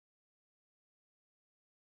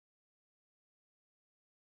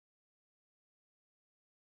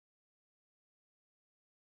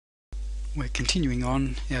We're continuing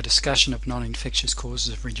on our discussion of non-infectious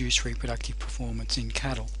causes of reduced reproductive performance in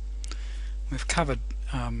cattle. We've covered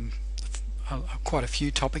quite a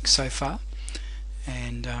few topics so far,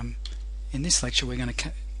 and in this lecture we're going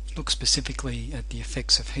to look specifically at the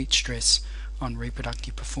effects of heat stress on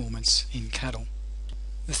reproductive performance in cattle.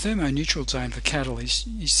 The thermoneutral zone for cattle is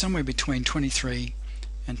somewhere between 23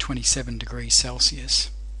 and 27 degrees Celsius.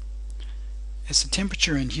 As the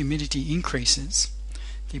temperature and humidity increases,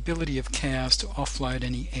 the ability of cows to offload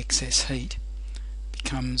any excess heat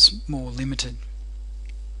becomes more limited.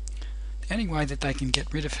 The only way that they can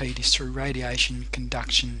get rid of heat is through radiation,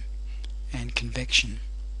 conduction and convection.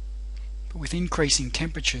 But with increasing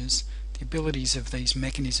temperatures, the abilities of these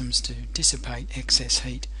mechanisms to dissipate excess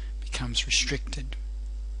heat becomes restricted.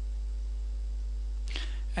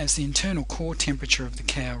 As the internal core temperature of the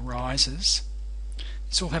cow rises,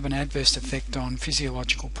 this will have an adverse effect on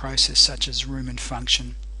physiological processes such as rumen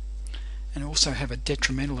function, and also have a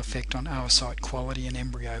detrimental effect on oocyte quality and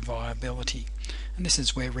embryo viability. And this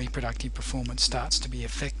is where reproductive performance starts to be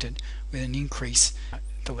affected with an increase in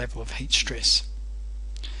the level of heat stress.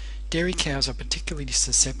 Dairy cows are particularly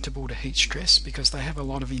susceptible to heat stress because they have a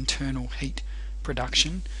lot of internal heat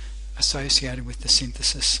production associated with the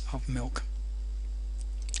synthesis of milk.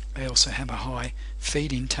 They also have a high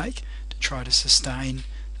feed intake to try to sustain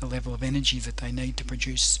the level of energy that they need to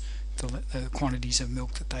produce the quantities of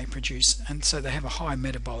milk that they produce, and so they have a high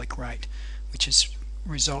metabolic rate, which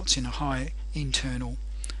results in a high internal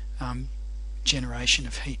generation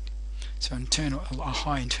of heat, so a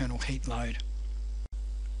high internal heat load.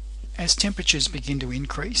 As temperatures begin to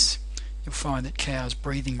increase, you'll find that cows'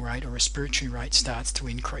 breathing rate or respiratory rate starts to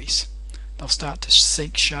increase. They'll start to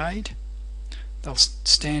seek shade, they'll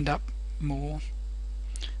stand up more,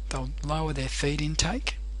 they'll lower their feed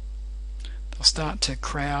intake, they'll start to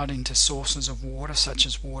crowd into sources of water such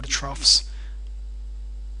as water troughs,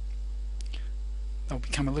 they'll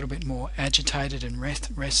become a little bit more agitated and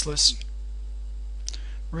restless.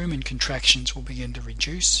 Rumen contractions will begin to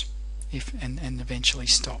reduce and eventually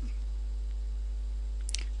stop.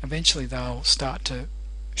 Eventually they'll start to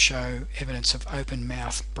show evidence of open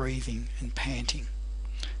mouth breathing and panting.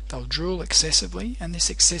 They'll drool excessively, and this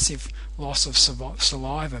excessive loss of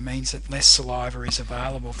saliva means that less saliva is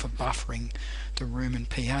available for buffering the rumen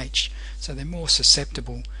pH, so they're more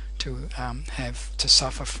susceptible to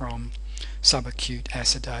suffer from subacute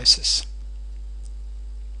acidosis.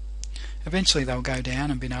 Eventually they'll go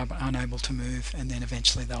down and be unable to move, and then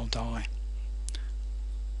eventually they'll die.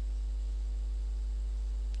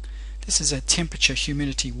 This is a temperature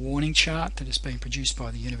humidity warning chart that has been produced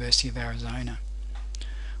by the University of Arizona.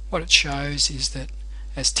 What it shows is that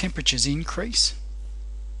as temperatures increase,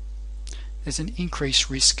 there's an increased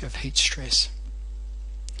risk of heat stress.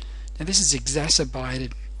 Now this is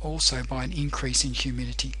exacerbated also by an increase in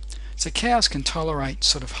humidity. So cows can tolerate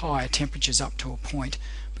sort of higher temperatures up to a point,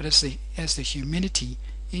 but as the humidity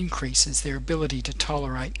increases, their ability to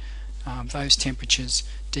tolerate those temperatures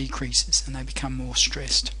decreases and they become more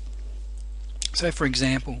stressed. So for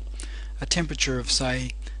example, a temperature of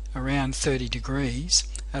say around 30 degrees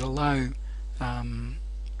at a low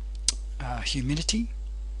humidity,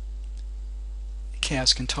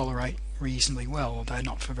 cows can tolerate reasonably well, although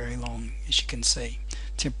not for very long, as you can see.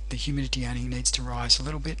 The humidity only needs to rise a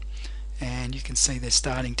little bit, and you can see they're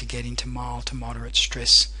starting to get into mild to moderate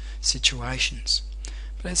stress situations.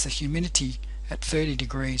 But as the humidity at 30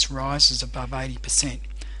 degrees rises above 80%,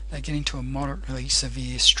 they get into a moderately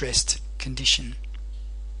severe stressed condition.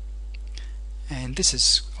 And this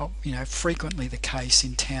is, frequently the case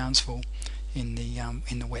in Townsville in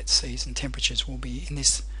the wet season. Temperatures will be in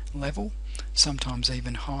this level, sometimes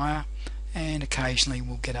even higher, and occasionally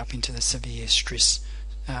will get up into the severe stress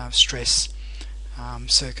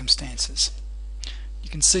circumstances. You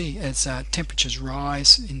can see as temperatures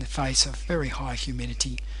rise in the face of very high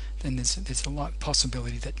humidity, then there's a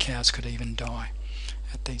possibility that cows could even die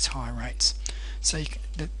at these high rates. So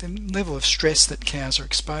the level of stress that cows are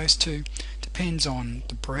exposed to depends on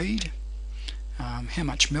the breed, how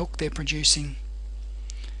much milk they're producing,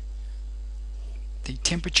 the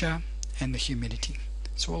temperature and the humidity.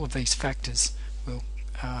 So all of these factors will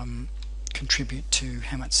contribute to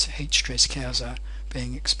how much heat stress cows are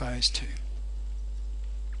being exposed to.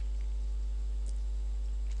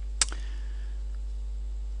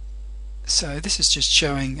 So this is just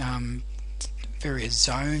showing various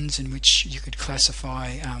zones in which you could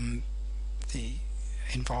classify the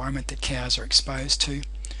environment that cows are exposed to.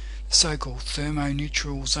 The so-called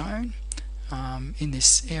thermoneutral zone. In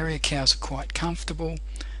this area cows are quite comfortable,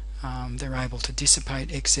 they're able to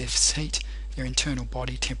dissipate excess heat, their internal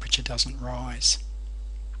body temperature doesn't rise.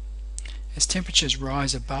 As temperatures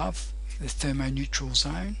rise above the thermoneutral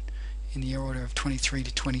zone in the order of 23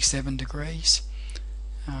 to 27 degrees,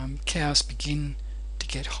 cows begin to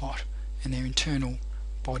get hot and their internal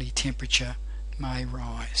body temperature may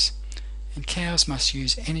rise. And cows must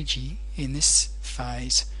use energy in this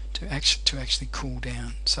phase to actually cool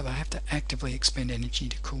down. So they have to actively expend energy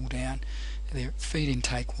to cool down. Their feed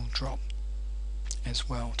intake will drop as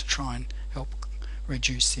well to try and help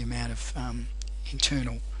reduce the amount of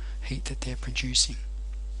internal heat that they're producing.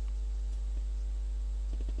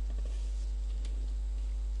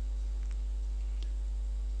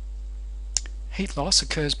 Heat loss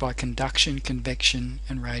occurs by conduction, convection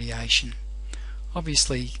and radiation.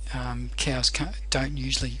 Obviously cows don't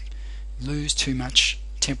usually lose too much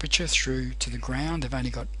temperature through to the ground. They've only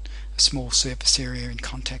got a small surface area in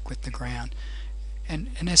contact with the ground, and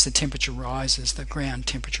as the temperature rises, the ground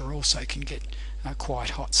temperature also can get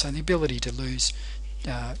quite hot, so the ability to lose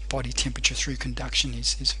body temperature through conduction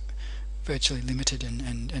is virtually limited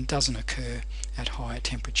and doesn't occur at higher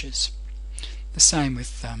temperatures. The same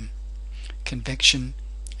with convection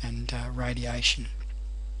and radiation.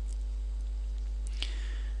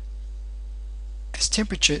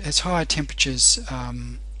 As higher temperatures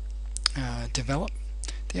develop,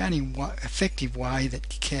 the only effective way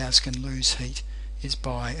that cows can lose heat is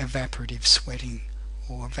by evaporative sweating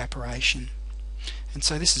or evaporation. And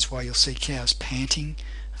so this is why you'll see cows panting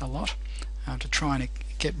a lot to try and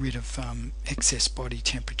get rid of excess body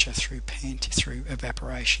temperature through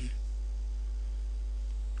evaporation.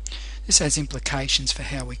 This has implications for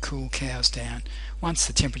how we cool cows down. Once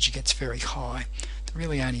the temperature gets very high, the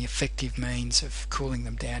really only effective means of cooling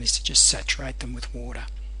them down is to just saturate them with water,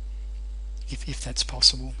 if that's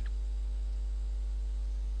possible.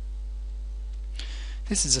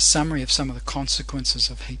 This is a summary of some of the consequences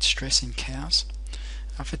of heat stress in cows.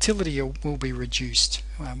 Fertility will be reduced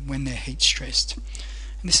when they're heat stressed.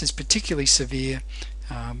 And this is particularly severe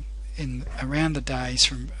around the days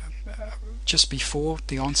from just before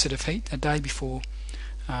the onset of heat, a day before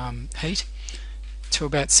heat, to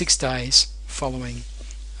about 6 days following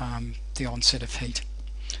the onset of heat.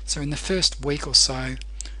 So in the first week or so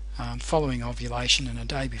following ovulation and a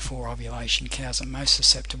day before ovulation, cows are most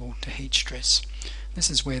susceptible to heat stress.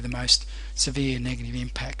 This is where the most severe negative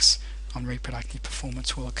impacts on reproductive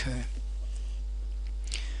performance will occur.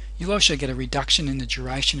 You'll also get a reduction in the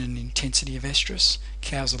duration and intensity of estrus.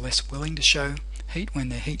 Cows are less willing to show heat when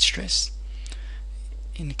they're heat stressed.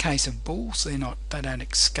 In the case of bulls, they don't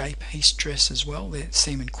escape heat stress as well. Their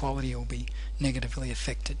semen quality will be negatively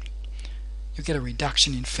affected. You'll get a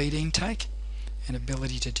reduction in feed intake and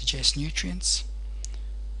ability to digest nutrients.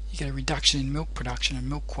 You get a reduction in milk production and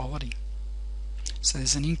milk quality. So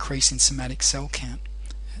there's an increase in somatic cell count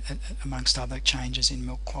amongst other changes in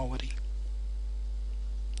milk quality.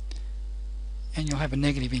 And you'll have a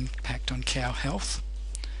negative impact on cow health.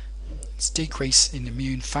 It's decrease in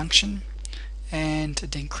immune function and a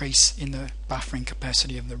decrease in the buffering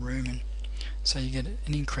capacity of the rumen. So you get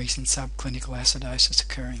an increase in subclinical acidosis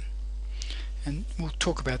occurring. And we'll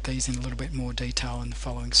talk about these in a little bit more detail in the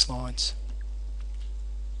following slides.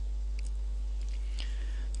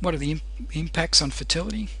 What are the impacts on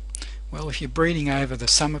fertility? Well, if you're breeding over the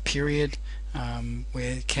summer period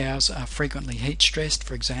where cows are frequently heat stressed,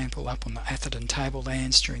 for example up on the Atherton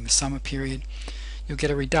tablelands during the summer period, you'll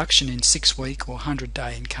get a reduction in 6-week or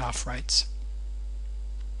 100-day in calf rates.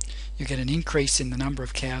 You get an increase in the number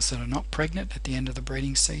of cows that are not pregnant at the end of the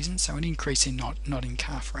breeding season, so an increase in not in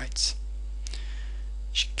calf rates.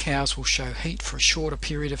 Cows will show heat for a shorter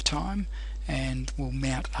period of time and will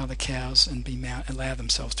mount other cows and allow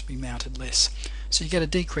themselves to be mounted less. So you get a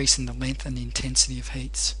decrease in the length and the intensity of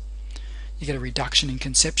heats. You get a reduction in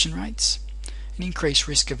conception rates, an increased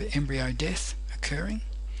risk of embryo death occurring,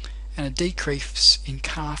 and a decrease in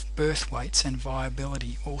calf birth weights and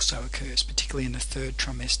viability also occurs, particularly in the 3rd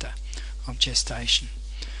trimester of gestation.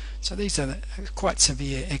 So these are quite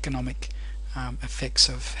severe economic effects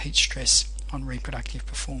of heat stress on reproductive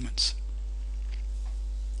performance.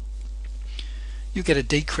 You get a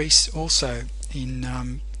decrease also in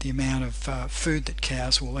the amount of food that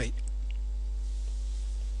cows will eat.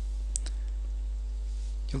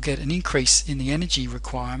 You'll get an increase in the energy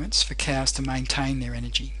requirements for cows to maintain their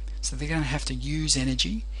energy. So they're going to have to use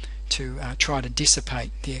energy to try to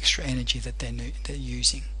dissipate the extra energy that they're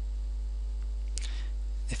using.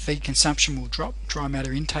 Their feed consumption will drop, dry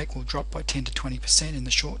matter intake will drop by 10 to 20% in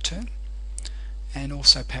the short term, and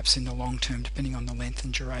also perhaps in the long term depending on the length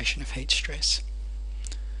and duration of heat stress.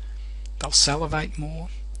 They'll salivate more,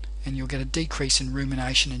 and you'll get a decrease in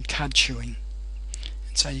rumination and cud chewing,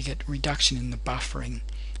 and so you get reduction in the buffering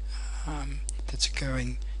that's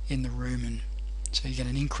occurring in the rumen. So you get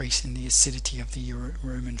an increase in the acidity of the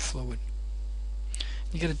rumen fluid.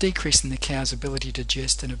 You get a decrease in the cow's ability to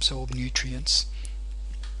digest and absorb nutrients.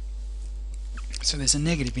 So there's a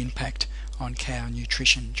negative impact on cow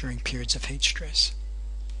nutrition during periods of heat stress.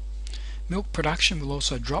 Milk production will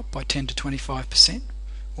also drop by 10 to 25%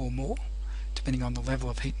 or more, depending on the level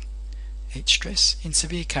of heat stress. In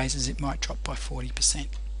severe cases it might drop by 40%.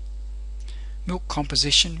 Milk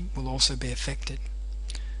composition will also be affected.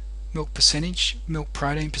 Milk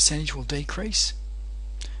protein percentage will decrease.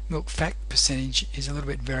 Milk fat percentage is a little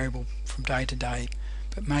bit variable from day to day,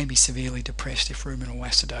 but may be severely depressed if ruminal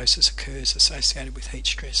acidosis occurs associated with heat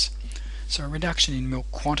stress. So a reduction in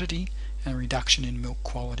milk quantity and a reduction in milk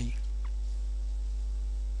quality.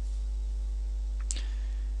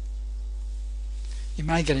 You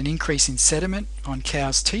may get an increase in sediment on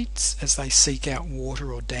cows' teats as they seek out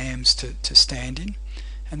water or dams to stand in,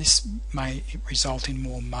 and this may result in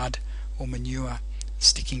more mud or manure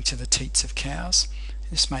sticking to the teats of cows.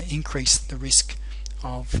 This may increase the risk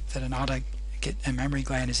of that an udder a mammary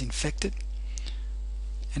gland is infected,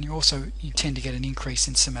 and you tend to get an increase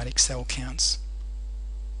in somatic cell counts.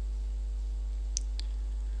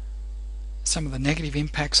 Some of the negative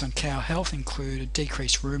impacts on cow health include a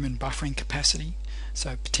decreased rumen buffering capacity,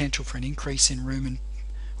 so potential for an increase in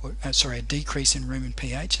a decrease in rumen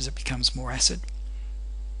pH as it becomes more acid.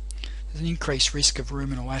 There's an increased risk of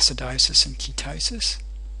ruminal acidosis and ketosis,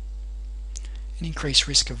 an increased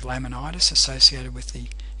risk of laminitis associated with the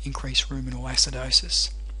increased ruminal acidosis,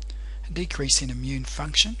 a decrease in immune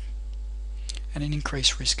function, and an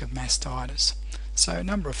increased risk of mastitis. So a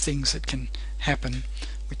number of things that can happen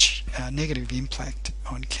which have a negative impact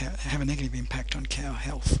on cow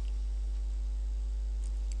health.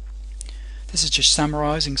 This is just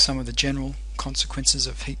summarising some of the general consequences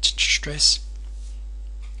of heat stress.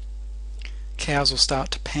 Cows will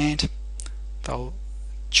start to pant, they'll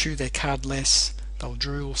chew their cud less, they'll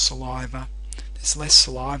drool saliva. There's less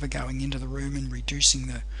saliva going into the rumen, reducing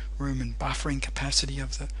the rumen buffering capacity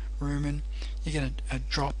of the rumen. You get a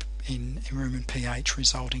drop in rumen pH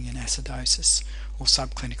resulting in acidosis or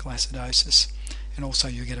subclinical acidosis, and also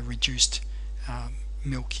you get a reduced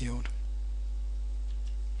milk yield.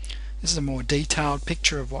 This is a more detailed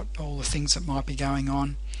picture of all the things that might be going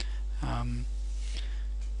on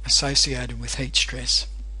associated with heat stress.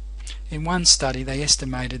 In one study they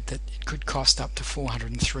estimated that it could cost up to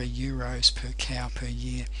 €403 per cow per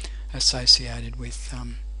year associated with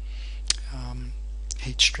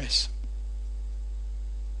heat stress.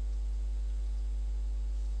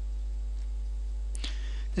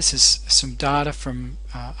 This is some data from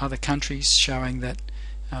other countries showing that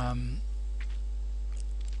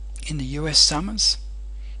in the US summers,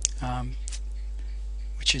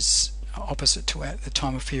 which is opposite to the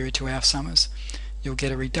time of period to our summers, you'll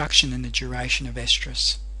get a reduction in the duration of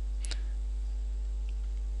estrus,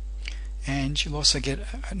 and you'll also get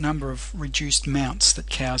a number of reduced mounts that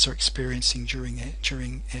cows are experiencing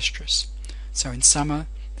during estrus. So in summer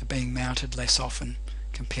they're being mounted less often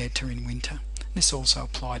compared to in winter. This also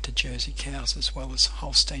applied to Jersey cows as well as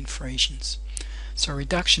Holstein Friesians. So a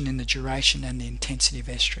reduction in the duration and the intensity of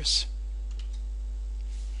estrus.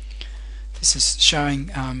 This is showing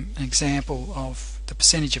an example of the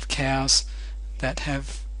percentage of cows that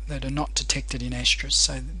are not detected in estrus,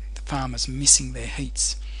 so the farmers missing their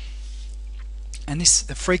heats. And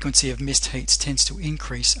the frequency of missed heats tends to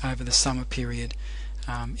increase over the summer period.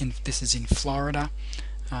 This is in Florida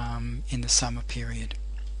in the summer period.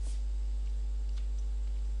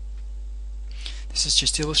 This is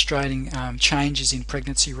just illustrating changes in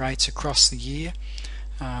pregnancy rates across the year,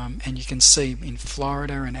 and you can see in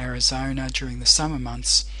Florida and Arizona during the summer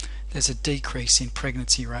months there's a decrease in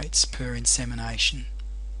pregnancy rates per insemination,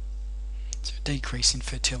 so a decrease in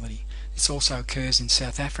fertility. This also occurs in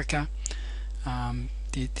South Africa.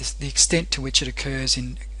 The extent to which it occurs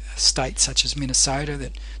in states such as Minnesota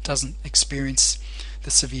that doesn't experience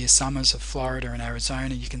the severe summers of Florida and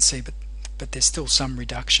Arizona, you can see, but there's still some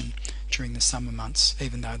reduction during the summer months,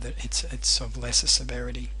 even though it's of lesser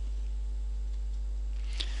severity.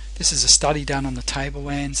 This is a study done on the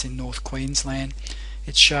tablelands in North Queensland.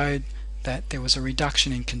 It showed that there was a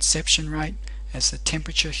reduction in conception rate as the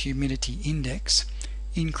temperature humidity index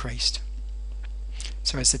increased.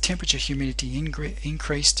 So as the temperature humidity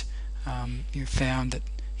increased, you found that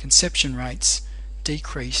conception rates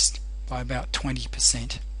decreased by about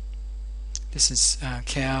 20%. This is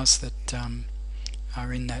cows that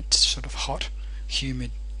are in that sort of hot,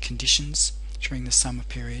 humid conditions during the summer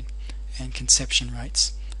period, and conception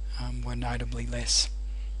rates were notably less.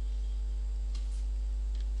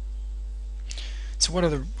 So what are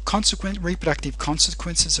the reproductive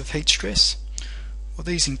consequences of heat stress? Well,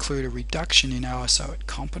 these include a reduction in oocyte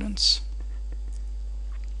competence,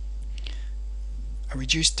 a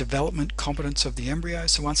reduced development competence of the embryo.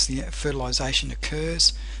 So once the fertilization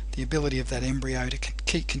occurs, the ability of that embryo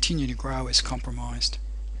to continue to grow is compromised.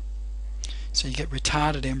 So you get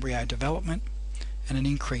retarded embryo development and an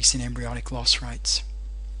increase in embryonic loss rates.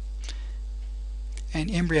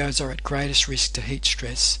 And embryos are at greatest risk to heat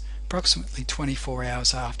stress approximately 24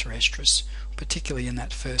 hours after estrus, particularly in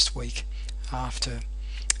that first week after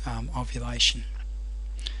ovulation.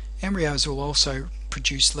 Embryos will also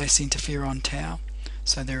produce less interferon tau,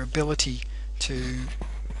 so their ability to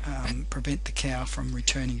prevent the cow from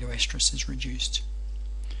returning to estrus is reduced.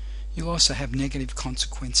 You'll also have negative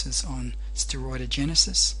consequences on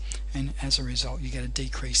steroidogenesis, and as a result you get a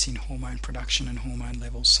decrease in hormone production and hormone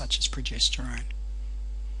levels such as progesterone.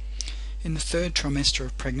 In the third trimester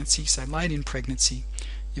of pregnancy, so late in pregnancy,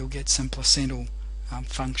 you'll get some placental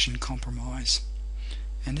function compromise,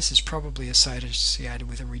 and this is probably associated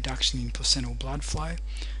with a reduction in placental blood flow,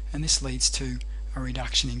 and this leads to a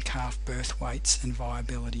reduction in calf birth weights and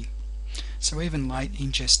viability. So even late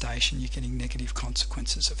in gestation you're getting negative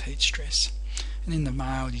consequences of heat stress, and in the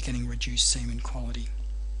male you're getting reduced semen quality.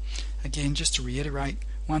 Again, just to reiterate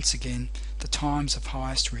once again, the times of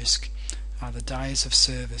highest risk are the days of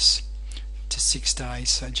service to 6 days,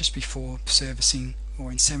 so just before servicing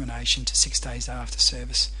or insemination to 6 days after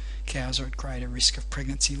service, cows are at greater risk of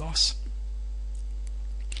pregnancy loss.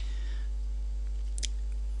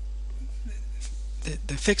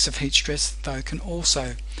 The effects of heat stress, though, can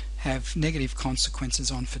also have negative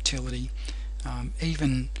consequences on fertility,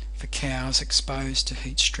 even for cows exposed to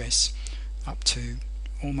heat stress up to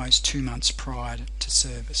almost 2 months prior to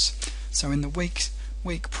service. So in the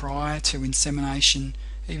week prior to insemination,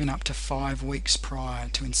 even up to 5 weeks prior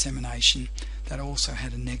to insemination, that also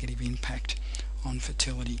had a negative impact on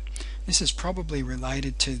fertility. This is probably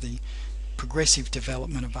related to the progressive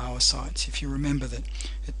development of oocytes. If you remember that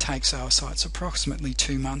it takes oocytes approximately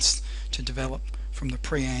 2 months to develop from the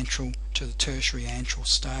preantral to the tertiary antral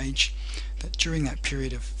stage, that during that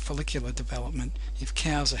period of follicular development, if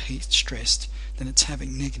cows are heat stressed, then it's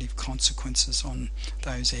having negative consequences on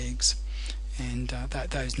those eggs, and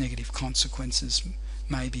those negative consequences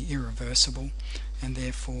may be irreversible, and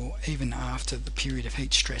therefore even after the period of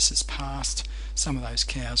heat stress has passed, some of those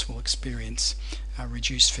cows will experience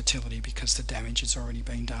reduced fertility because the damage has already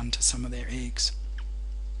been done to some of their eggs.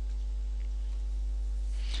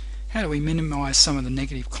 How do we minimise some of the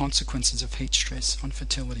negative consequences of heat stress on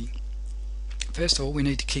fertility? First of all, we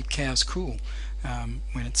need to keep cows cool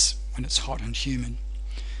when it's hot and humid,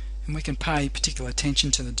 and we can pay particular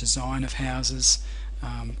attention to the design of houses,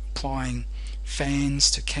 applying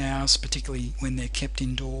fans to cows, particularly when they're kept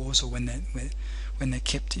indoors or when they're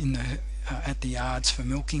kept in at the yards for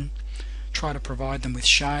milking. Try to provide them with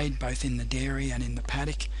shade both in the dairy and in the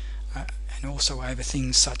paddock, and also over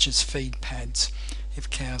things such as feed pads if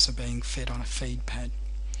cows are being fed on a feed pad.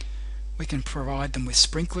 We can provide them with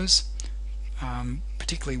sprinklers,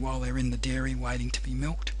 particularly while they're in the dairy waiting to be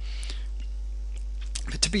milked.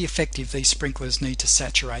 But to be effective, these sprinklers need to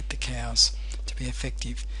saturate the cows to be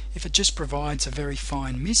effective. If it just provides a very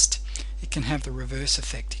fine mist, it can have the reverse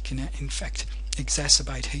effect. It can in fact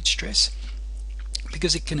exacerbate heat stress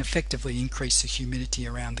because it can effectively increase the humidity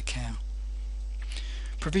around the cow.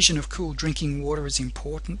 Provision of cool drinking water is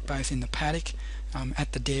important both in the paddock,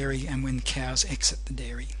 at the dairy, and when cows exit the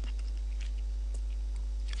dairy.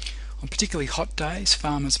 On particularly hot days,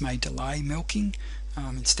 farmers may delay milking.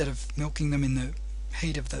 Instead of milking them in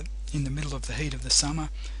the middle of the heat of the summer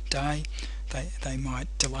day, they might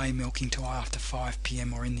delay milking till after 5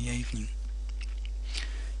 p.m. or in the evening.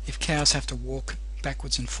 If cows have to walk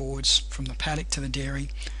backwards and forwards from the paddock to the dairy,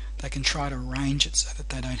 they can try to arrange it so that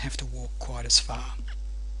they don't have to walk quite as far.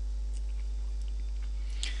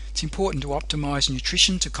 It's important to optimise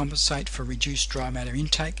nutrition to compensate for reduced dry matter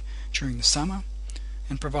intake during the summer,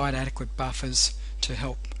 and provide adequate buffers to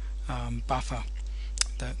help buffer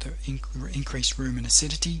the increased rumen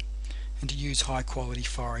acidity, and to use high quality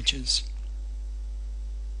forages.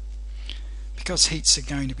 Because heats are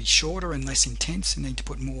going to be shorter and less intense, you need to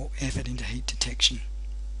put more effort into heat detection.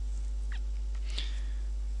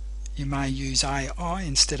 You may use AI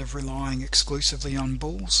instead of relying exclusively on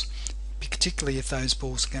bulls, particularly if those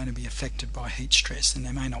bulls are going to be affected by heat stress, and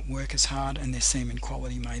they may not work as hard and their semen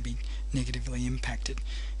quality may be negatively impacted.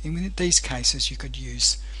 In these cases you could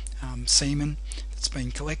use semen that's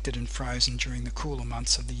been collected and frozen during the cooler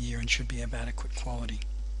months of the year and should be of adequate quality.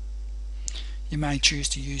 You may choose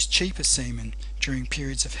to use cheaper semen during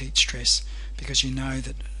periods of heat stress because you know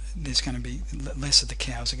that there's going to be less of the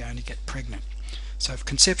cows are going to get pregnant. So if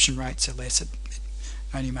conception rates are less, it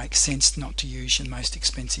only makes sense not to use your most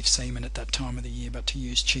expensive semen at that time of the year, but to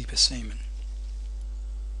use cheaper semen.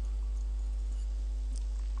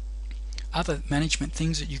 Other management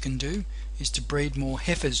things that you can do is to breed more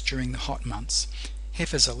heifers during the hot months.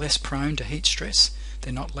 Heifers are less prone to heat stress,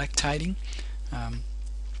 they're not lactating,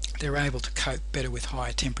 they're able to cope better with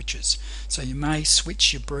higher temperatures. So you may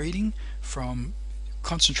switch your breeding from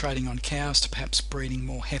concentrating on cows to perhaps breeding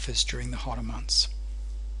more heifers during the hotter months.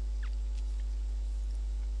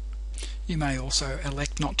 You may also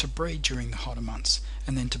elect not to breed during the hotter months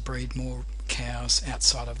and then to breed more cows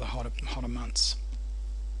outside of the hotter months.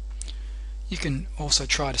 You can also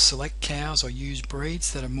try to select cows or use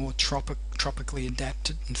breeds that are more tropically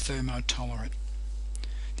adapted and thermotolerant.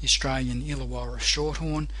 The Australian Illawarra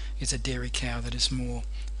Shorthorn is a dairy cow that is more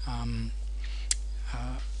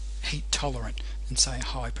heat tolerant than, say, a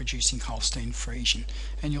high producing Holstein Friesian,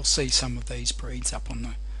 and you'll see some of these breeds up on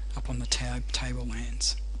the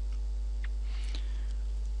tablelands.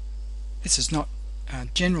 This is not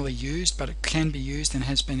generally used, but it can be used and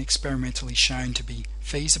has been experimentally shown to be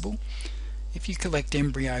feasible. If you collect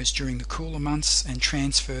embryos during the cooler months and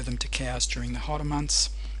transfer them to cows during the hotter months,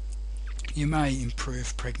 you may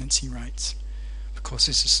improve pregnancy rates. Of course,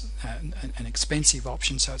 this is an expensive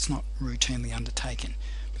option, so it's not routinely undertaken,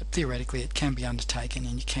 but theoretically it can be undertaken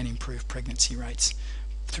and you can improve pregnancy rates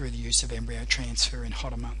through the use of embryo transfer in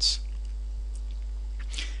hotter months.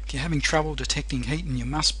 If you're having trouble detecting heat and you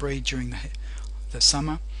must breed during the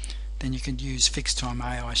summer, then you can use fixed time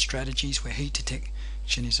AI strategies where heat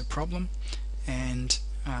detection is a problem, and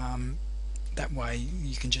that way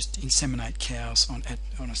you can just inseminate cows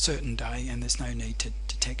on a certain day and there's no need to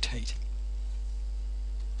detect heat.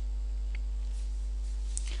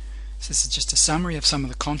 So this is just a summary of some of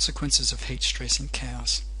the consequences of heat stress in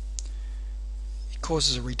cows. It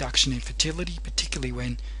causes a reduction in fertility, particularly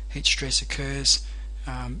when heat stress occurs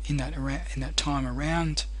in that time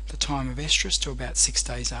around the time of estrus to about 6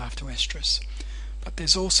 days after estrus. But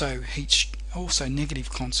there's also negative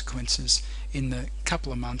consequences in the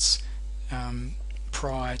couple of months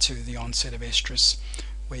prior to the onset of estrus,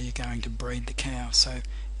 where you're going to breed the cow. So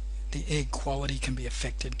the egg quality can be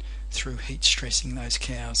affected through heat stressing those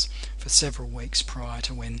cows for several weeks prior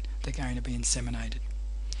to when they're going to be inseminated.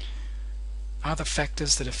 Other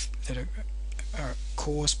factors that are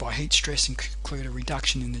caused by heat stress include a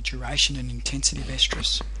reduction in the duration and intensity of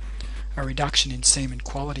estrus, a reduction in semen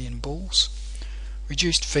quality in bulls,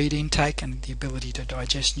 reduced feed intake and the ability to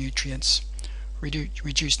digest nutrients,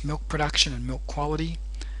 reduced milk production and milk quality,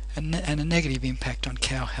 and a negative impact on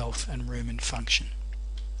cow health and rumen function.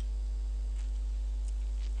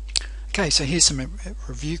 Okay, so here's some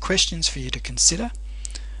review questions for you to consider.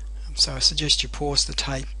 So I suggest you pause the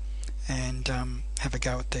tape and have a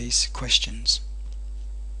go at these questions.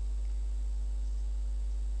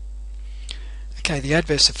 Okay, the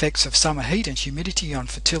adverse effects of summer heat and humidity on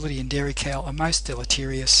fertility in dairy cow are most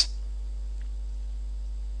deleterious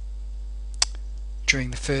during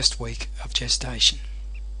the first week of gestation.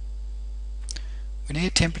 When air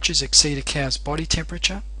temperatures exceed a cow's body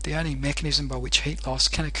temperature, the only mechanism by which heat loss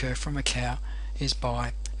can occur from a cow is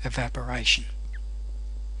by evaporation.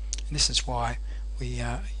 And this is why we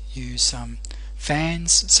use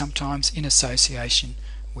fans, sometimes in association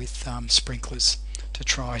with sprinklers, to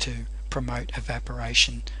try to promote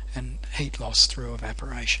evaporation and heat loss through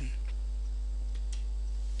evaporation.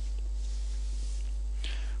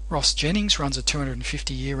 Ross Jennings runs a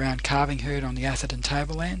 250 year-round calving herd on the Atherton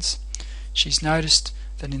tablelands. She's noticed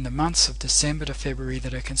that in the months of December to February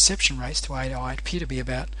that her conception rates to AI appear to be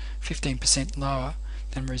about 15% lower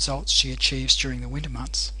than results she achieves during the winter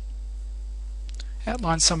months.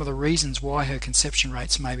 Outline some of the reasons why her conception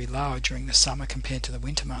rates may be lower during the summer compared to the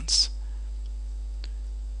winter months.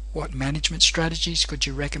 What management strategies could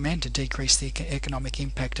you recommend to decrease the economic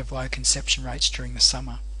impact of low conception rates during the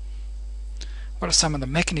summer? What are some of the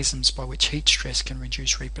mechanisms by which heat stress can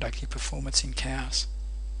reduce reproductive performance in cows?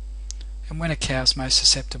 And when are cows most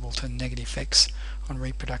susceptible to negative effects on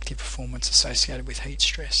reproductive performance associated with heat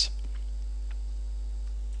stress?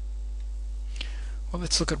 Well,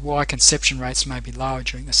 let's look at why conception rates may be lower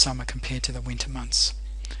during the summer compared to the winter months.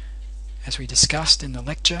 As we discussed in the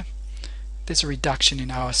lecture, there's a reduction in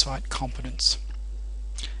oocyte competence.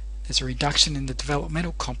 There's a reduction in the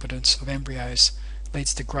developmental competence of embryos,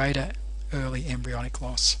 leads to greater early embryonic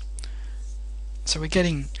loss. So we're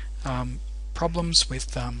getting problems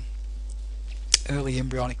with early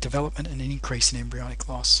embryonic development and an increase in embryonic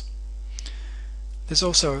loss. There's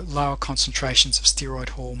also lower concentrations of steroid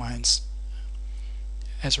hormones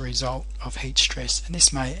as a result of heat stress, and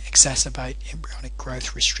this may exacerbate embryonic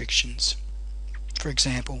growth restrictions. For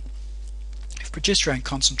example, if progesterone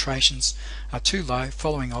concentrations are too low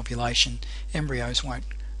following ovulation, embryos won't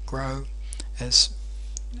grow as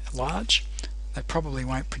large, they probably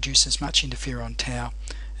won't produce as much interferon tau,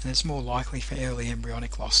 and it's more likely for early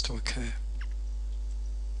embryonic loss to occur.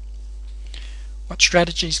 What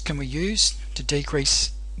strategies can we use to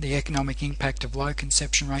decrease the economic impact of low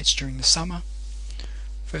conception rates during the summer?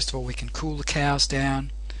 First of all, we can cool the cows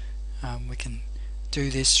down. We can do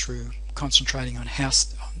this through concentrating on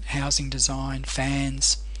housing design,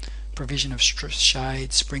 fans, provision of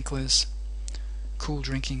shade, sprinklers, cool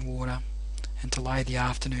drinking water, and delay the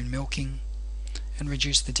afternoon milking, and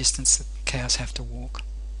reduce the distance that cows have to walk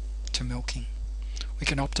to milking. We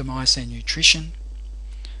can optimize their nutrition.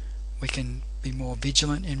 We can be more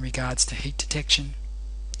vigilant in regards to heat detection.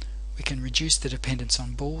 We can reduce the dependence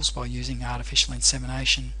on bulls by using artificial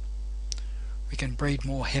insemination. We can breed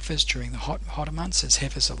more heifers during the hotter months, as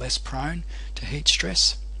heifers are less prone to heat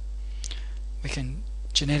stress. We can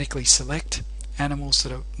genetically select animals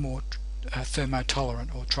that are more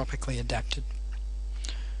thermotolerant or tropically adapted.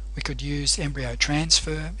 We could use embryo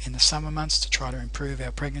transfer in the summer months to try to improve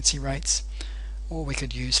our pregnancy rates, or we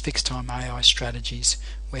could use fixed time AI strategies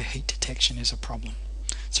where heat detection is a problem.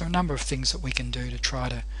 So a number of things that we can do to try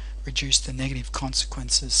to reduce the negative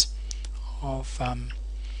consequences of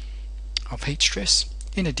heat stress.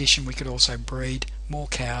 In addition, we could also breed more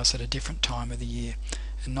cows at a different time of the year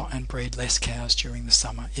and breed less cows during the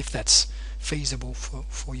summer, if that's feasible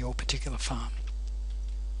for your particular farm.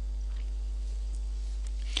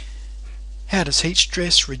 How does heat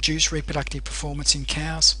stress reduce reproductive performance in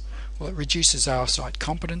cows? Well, it reduces oocyte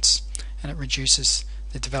competence, and it reduces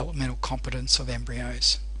the developmental competence of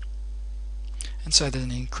embryos, and so there's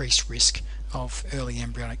an increased risk of early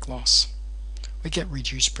embryonic loss. We get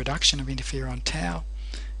reduced production of interferon tau,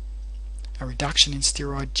 a reduction in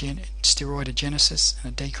steroidogenesis,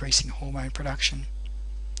 and a decrease in hormone production.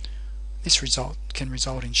 This can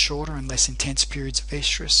result in shorter and less intense periods of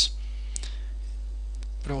estrus,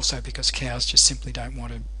 but also because cows just simply don't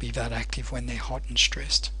want to be that active when they're hot and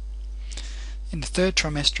stressed. In the third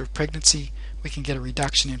trimester of pregnancy, we can get a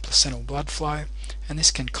reduction in placental blood flow, and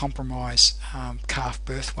this can compromise calf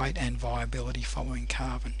birth weight and viability following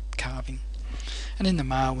calving. And in the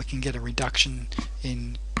male, we can get a reduction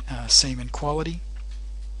in semen quality.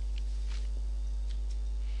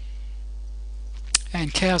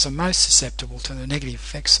 And cows are most susceptible to the negative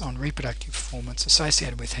effects on reproductive performance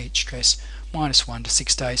associated with heat stress -1 to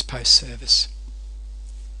 6 days post-service.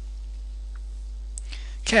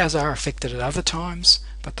 Cows are affected at other times,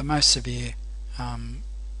 but the most severe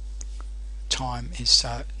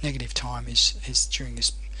negative time is during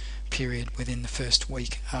this period within the first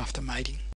week after mating.